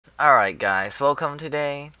Alright guys, welcome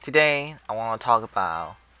today. Today I want to talk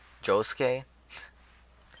about Josuke.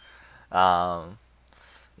 Um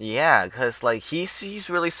yeah, cuz like he's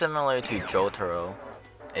really similar to Jotaro,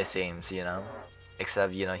 it seems,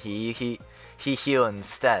 Except, he heal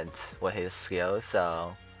instead with his skills,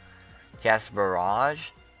 so he has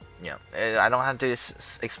Barrage. I don't have to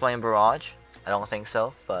explain Barrage. I don't think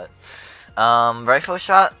so, but rifle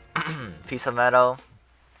shot, piece of metal,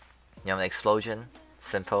 the explosion,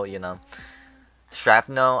 simple,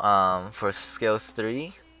 Shrapnel, for skill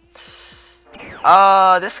 3.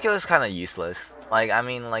 This skill is kind of useless. Like,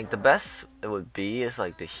 the best it would be is,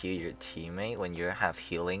 like, to heal your teammate when you have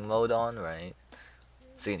healing mode on, right?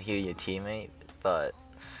 So you can heal your teammate, but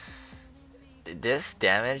this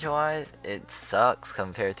damage-wise, it sucks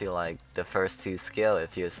compared to, like, the first two skill, it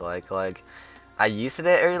feels like, I used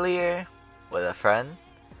it earlier with a friend.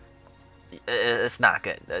 It's not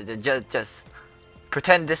good. Just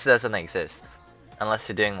pretend this doesn't exist. Unless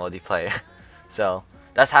you're doing multiplayer. So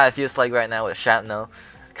that's how it feels like right now with Shrapnel.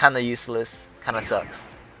 Kinda useless, kinda sucks.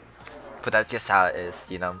 But that's just how it is,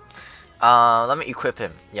 let me equip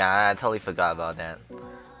him. Yeah, I totally forgot about that.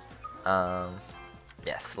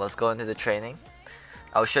 Yes, let's go into the training.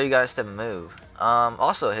 I'll show you guys the move.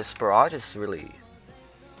 Also his barrage is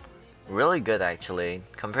really good actually.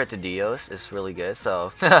 Compared to Dio's, it's really good,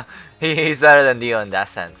 so he's better than Dio in that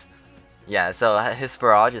sense. Yeah, so his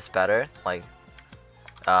barrage is better, like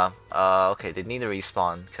okay, they need to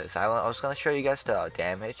respawn, because I was gonna show you guys the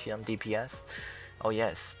damage, DPS. Oh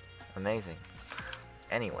yes, amazing.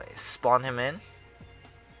 Anyways, spawn him in.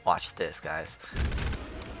 Watch this, guys.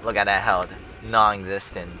 Look at that health,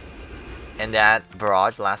 non-existent. And that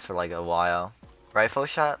barrage lasts for like a while. Rifle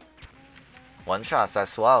shot, one shots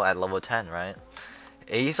as well at level 10, right?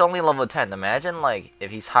 He's only level 10. Imagine like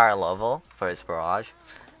if he's higher level for his barrage,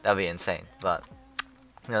 that'd be insane. But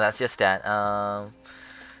that's just that.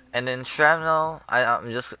 And then Shrapnel,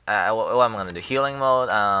 I'm just what I'm gonna do, healing mode.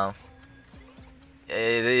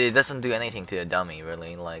 It doesn't do anything to the dummy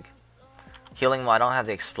really. Like healing mode, I don't have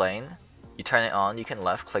to explain. You turn it on, you can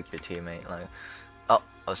left click your teammate. Like, oh,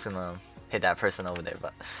 I was gonna hit that person over there,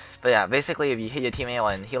 but yeah, basically if you hit your teammate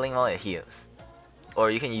on healing mode, it heals. Or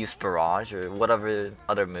you can use Barrage or whatever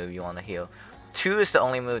other move you want to heal. 2 is the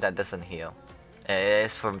only move that doesn't heal.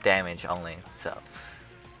 It's for damage only. So,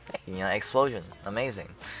 explosion, amazing.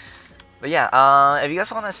 But yeah, if you guys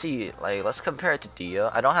want to see, like, let's compare it to Dio.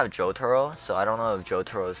 I don't have Jotaro, so I don't know if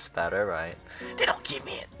Jotaro is better, right? They don't give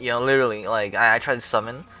me it. Literally, like, I tried to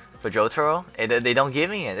summon for Jotaro, and they don't give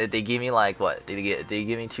me it. They give me, like, what? They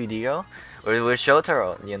give me 2 Dio? Or with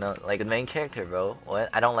Jotaro, like the main character, bro. What?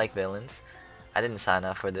 I don't like villains. I didn't sign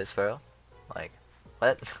up for this, bro. Like,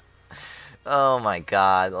 what? Oh my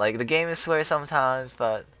god. Like, the game is swear sometimes,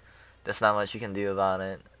 but there's not much you can do about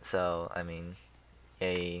it. So, I mean,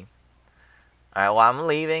 yay. Alright, well, I'm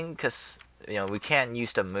leaving because, we can't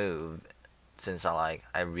use the move since I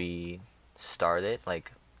restarted.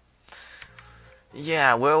 Like,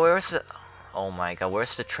 yeah, where's the... Oh my god,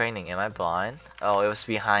 where's the training? Am I blind? Oh, it was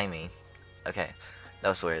behind me. Okay, that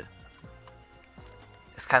was weird.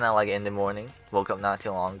 It's kind of like in the morning. Woke up not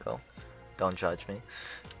too long ago. Don't judge me.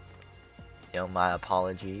 My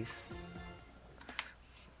apologies.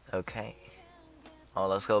 Okay. Oh,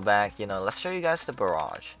 let's go back. Let's show you guys the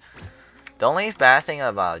barrage. The only bad thing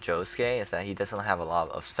about Josuke is that he doesn't have a lot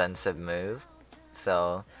of offensive move.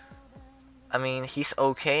 So, I mean, he's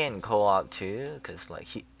okay in co-op too, cause like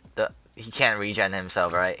he can't regen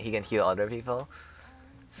himself, right? He can heal other people.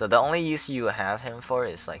 So the only use you have him for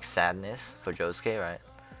is like sadness for Josuke, right?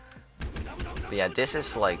 But yeah, this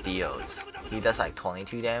is like Dio's. He does like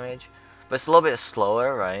 22 damage, but it's a little bit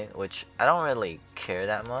slower, right? Which I don't really care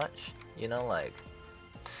that much, like.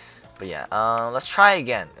 But yeah, let's try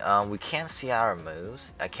again. We can't see our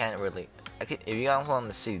moves. I can't really. If you guys want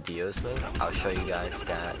to see Dio's move, I'll show you guys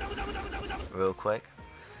that real quick.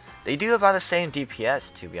 They do about the same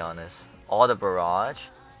DPS, to be honest. All the barrage,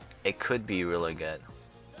 it could be really good.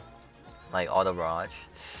 Like all the barrage.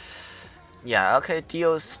 Yeah, okay,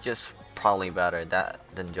 Dio's just probably better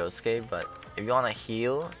than Josuke, but if you want to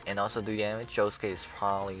heal and also do damage, Josuke is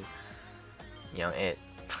probably, it.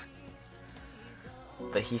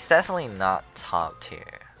 But he's definitely not top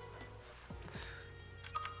tier.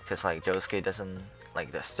 Because like Josuke doesn't,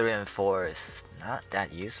 like the 3 and 4 is not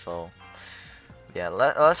that useful. Yeah,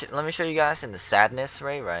 let me show you guys in the sadness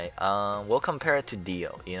rate, right? We'll compare it to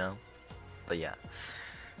Dio, But yeah.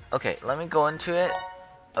 Okay, let me go into it.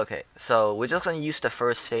 Okay, so we're just gonna use the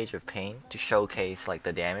first stage of pain to showcase like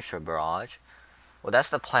the damage for barrage. Well, that's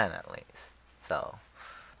the plan at least. So,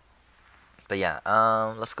 but yeah,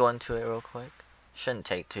 let's go into it real quick. Shouldn't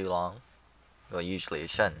take too long. Well, usually it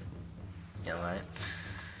shouldn't. You know, right?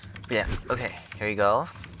 But yeah, okay, here you go.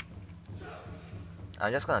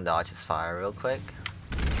 I'm just gonna dodge his fire real quick.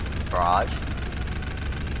 Barrage.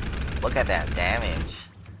 Look at that damage.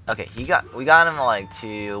 Okay, we got him like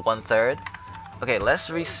to 1/3. Okay, let's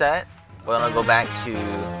reset. We're gonna go back to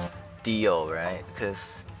Dio, right?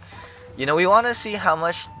 Because you know we want to see how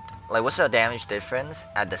much, like, what's the damage difference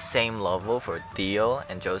at the same level for Dio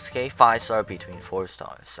and Josuke. 5-star between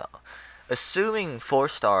 4-star. So, assuming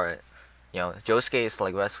 4-star, you know, Josuke is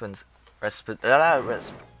like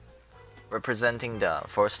representing the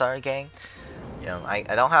 4-star gang. You know, I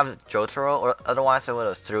don't have Jotaro, or otherwise I would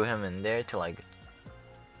have threw him in there to like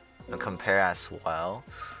compare as well.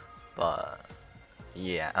 But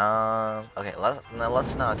yeah, okay,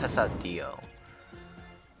 let's now test out Dio.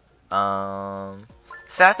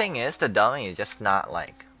 Sad thing is the dummy is just not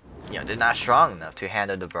like, you know, they're not strong enough to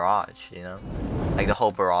handle the barrage. You know, like the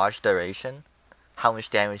whole barrage duration. How much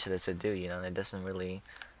damage does it do? You know, it doesn't really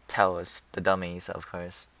tell us, the dummies, of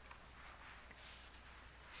course.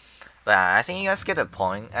 But I think you guys get a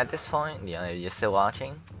point at this point, you know, if you're still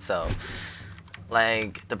watching. So,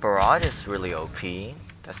 like, the barrage is really OP.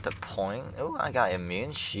 That's the point. Oh, I got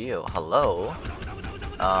immune shield. Hello.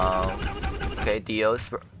 Okay, Dio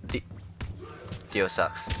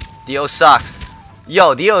sucks. Dio sucks.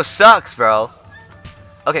 Yo, Dio sucks, bro.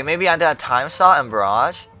 Okay, maybe I did a time stop and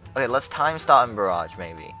barrage. Okay, let's time stop and barrage,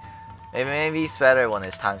 maybe. Maybe it's better when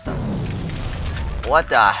it's time stop. What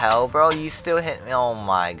the hell, bro? You still hit me? Oh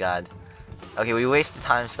my god. Okay, we wasted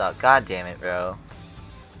time stop. God damn it, bro.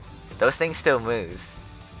 Those things still moves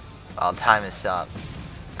while time is stopped.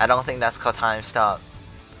 I don't think that's called time stop.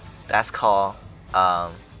 That's called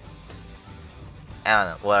I don't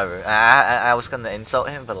know, whatever. I was gonna insult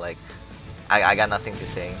him, but like I got nothing to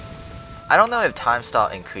say. I don't know if time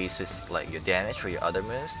stop increases like your damage for your other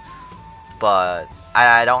moves, but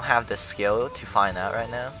I don't have the skill to find out right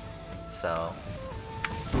now. So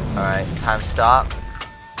alright, time stop.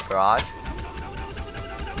 Barrage.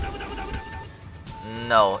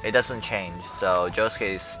 No, it doesn't change. So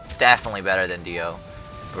Josuke is definitely better than Dio,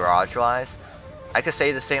 barrage wise. I could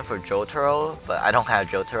say the same for Jotaro, but I don't have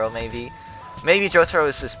Jotaro. Maybe Jotaro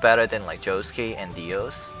is just better than like Josuke and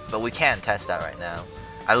Dio's, but we can't test that right now.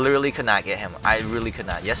 I literally could not get him. I really could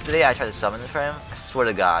not. Yesterday I tried to summon for him. I swear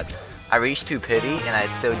to God, I reached 2 pity and I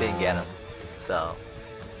still didn't get him. So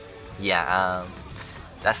yeah,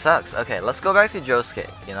 that sucks. Okay, let's go back to Josuke.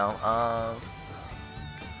 You know,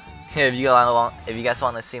 if you guys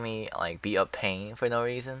want to see me like beat up Pain for no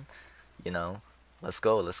reason, you know, let's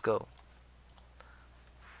go.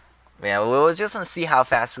 Yeah, we were just gonna see how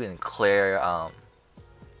fast we can clear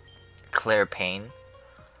Pain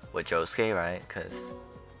with Josuke, right? Cause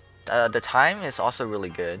the time is also really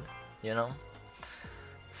good, you know,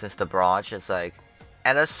 since the barrage is like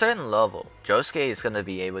at a certain level, Josuke is gonna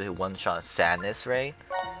be able to one-shot Sadness Ray,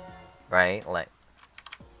 right? Like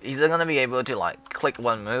he's gonna be able to like click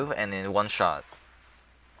one move and then one-shot.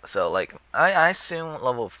 So like I assume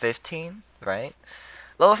level 15, right?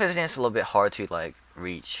 Level 15 is a little bit hard to like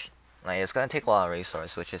reach. Like it's gonna take a lot of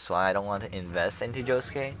resources, which is why I don't want to invest into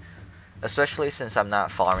Josuke, especially since I'm not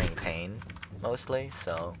farming Pain mostly.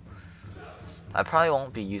 So I probably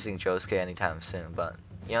won't be using Josuke anytime soon, but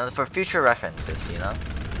you know, for future references, you know,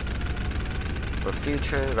 for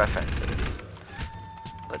future references.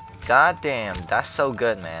 But goddamn, that's so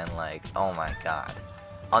good, man. Like, oh my god,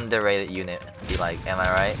 underrated unit. Be like, am I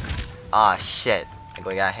right? Ah shit, like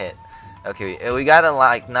we got hit. Okay, we gotta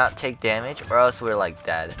like not take damage, or else we're like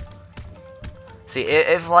dead. See,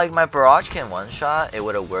 if like my barrage can one-shot, it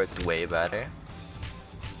would have worked way better.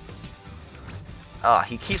 Oh,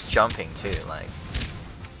 he keeps jumping too, like,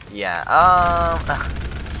 yeah,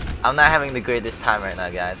 I'm not having the greatest time right now,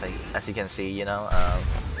 guys, like, as you can see, you know,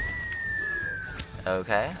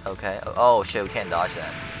 okay, oh shit, we can't dodge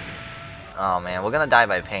that. Oh man, we're gonna die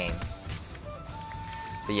by Pain.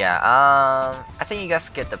 But yeah, I think you guys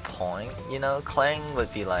get the point, you know, clearing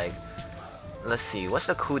would be like, let's see, what's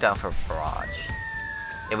the cooldown for barrage?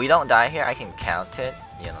 If we don't die here, I can count it,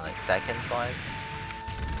 you know, like seconds wise.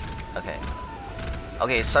 Okay.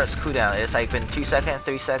 Okay, it starts cooldown. It's like been 2 seconds,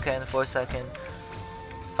 3 seconds, 4 seconds,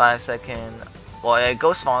 5 seconds. Well, it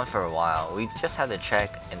goes on for a while. We just had to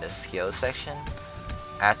check in the skill section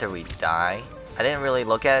after we die. I didn't really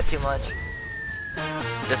look at it too much.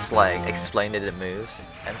 Just like explained the moves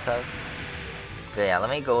and stuff. But yeah, let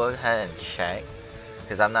me go ahead and check,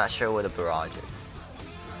 because I'm not sure what the barrage is.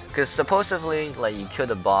 Because supposedly, like, you kill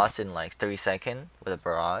the boss in like 3 seconds with a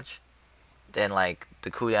barrage. Then like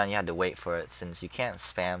the cooldown, you had to wait for it since you can't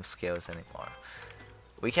spam skills anymore.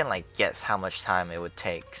 we can like guess how much time it would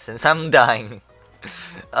take since I'm dying.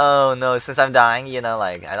 Oh no, since I'm dying, you know,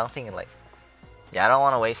 like I don't think like, yeah, I don't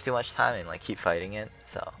want to waste too much time and like keep fighting it.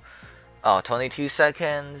 So, oh, 22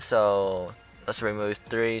 seconds. So let's remove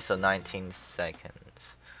 3. So 19 seconds.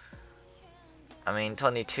 I mean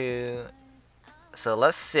 22. So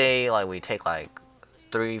let's say like we take like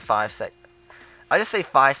 5 sec. I just say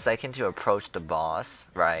 5 seconds to approach the boss,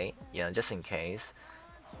 right? You know, just in case.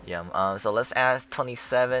 Yeah. So let's add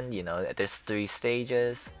 27. You know, there's 3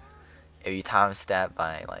 stages. If you times that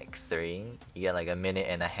by like 3, you get like a minute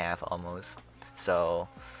and a half almost. So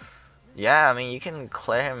yeah, I mean you can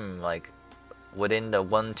clear him like within the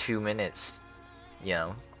 1-2 minutes. You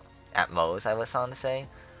know, at most I was on to say.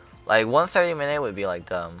 Like 1:30 minute would be like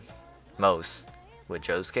the most with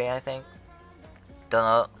Josuke, I think.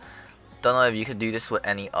 Don't know if you could do this with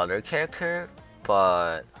any other character,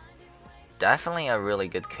 but definitely a really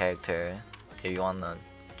good character if you wanna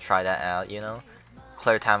try that out, you know.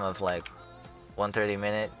 Clear time of like 1:30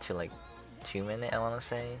 minute to like 2 minute, I wanna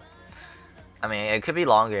say. I mean it could be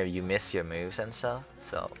longer if you miss your moves and stuff,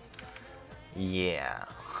 so yeah.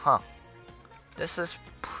 This is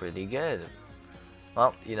pretty good.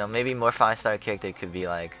 Well, you know, maybe more 5-star character could be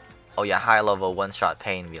like, oh yeah, high level one-shot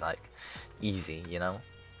pain be like easy, you know.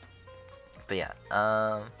 But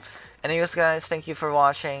yeah, anyways guys, thank you for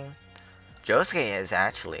watching. Josuke is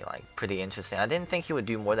actually like pretty interesting. I didn't think he would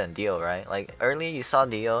do more than Dio, right? Like earlier you saw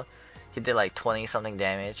Dio, he did like 20 something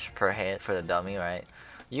damage per hit for the dummy, right?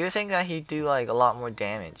 You think that he'd do like a lot more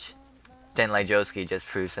damage. Then like Josuke just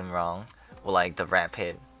proves him wrong with like the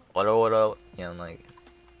rapid auto, you know, like,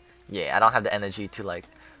 yeah, I don't have the energy to like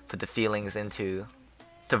put the feelings into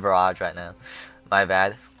the Barrage right now. My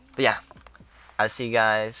bad. But yeah, I'll see you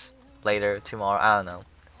guys later, tomorrow, I don't know.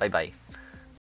 Bye bye.